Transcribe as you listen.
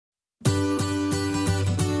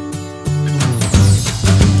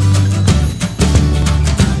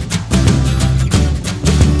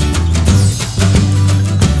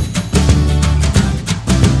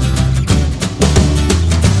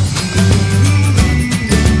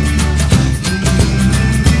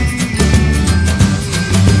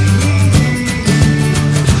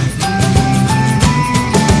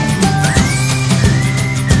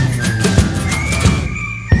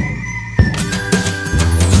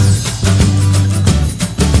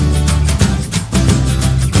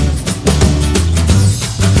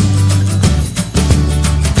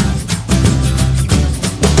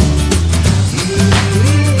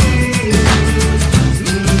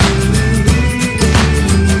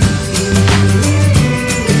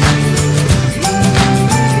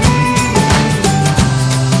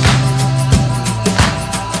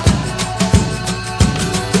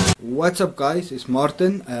What's up guys, it's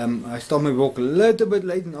Martin. I started my walk a little bit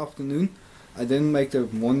late in the afternoon. I didn't make the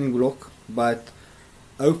morning vlog, but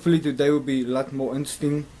hopefully today will be a lot more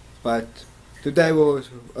interesting. But today I was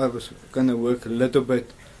gonna work a little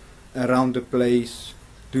bit around the place,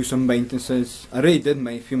 do some maintenance. I already did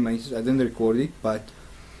a few maintenance, I didn't record it, but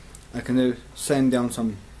I can sand down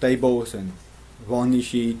some tables and varnish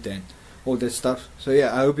sheet and all that stuff. So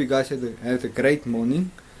yeah, I hope you guys had a great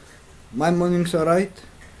morning. My morning's alright.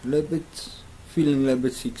 Feeling a little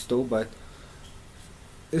bit sick still, but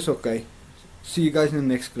it's okay. See you guys in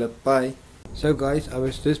the next clip. Bye. So guys, I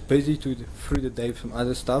was just busy through the day with some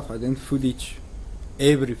other stuff. I didn't footage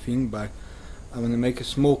everything, but I'm gonna make a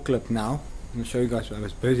small clip now. I'm gonna show you guys what I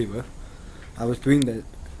was busy with. I was doing the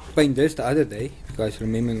paint this the other day. If you guys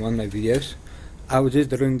remember in one of my videos, I was just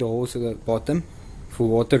drilling the holes at the bottom for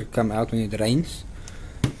water to come out when it rains,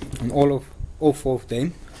 and all four of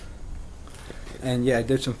them. And yeah, I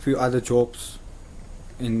did some few other jobs,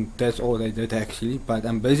 and that's all I did actually. But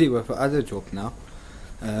I'm busy with the other job now.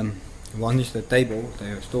 One is the table that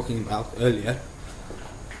I was talking about earlier,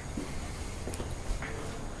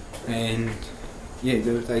 and yeah,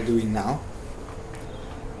 that's what I'm doing now.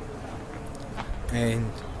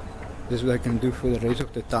 And this is what I can do for the rest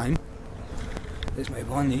of the time. There's my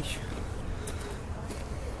varnish.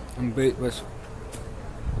 The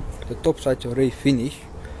top side's already finished,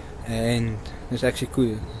 and it's actually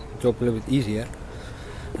cool, job a little bit easier.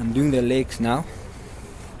 I'm doing the legs now,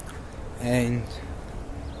 and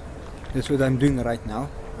that's what I'm doing right now.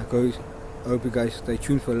 I hope you guys stay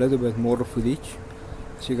tuned for a little bit more footage.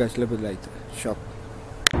 See you guys a little bit later. Shop.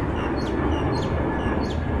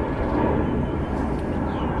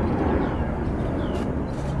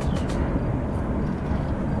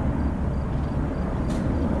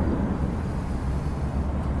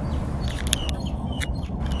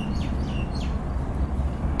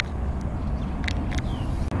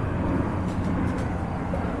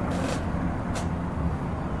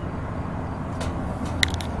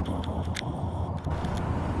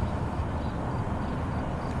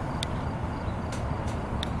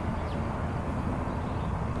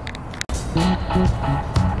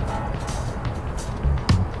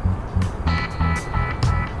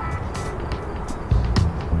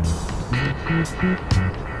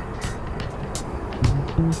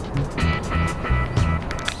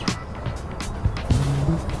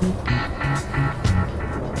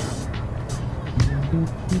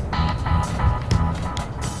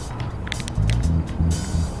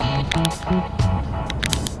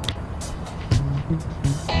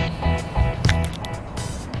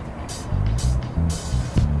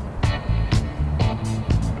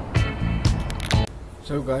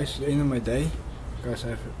 So guys, the end of my day. Guys,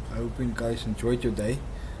 I hope you guys enjoyed your day.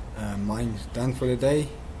 Mine's done for the day.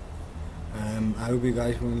 I hope you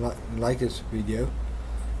guys will like this video.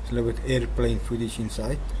 It's a little bit airplane footage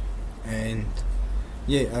inside, and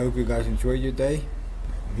yeah, I hope you guys enjoyed your day.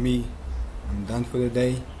 Me, I'm done for the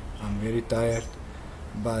day. I'm very tired,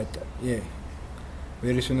 but yeah,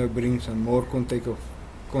 very soon I'll bring some more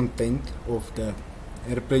content of the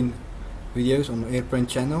airplane videos on the airplane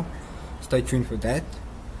channel. Stay tuned for that.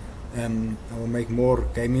 I will make more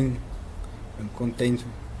gaming content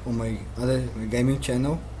on my gaming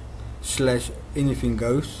channel / anything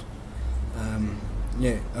goes.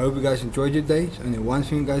 Yeah, I hope you guys enjoyed your day. So only one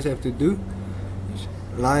thing you guys have to do is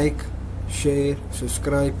like, share,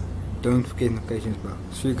 subscribe, don't forget notifications bell.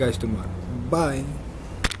 See you guys tomorrow. Bye.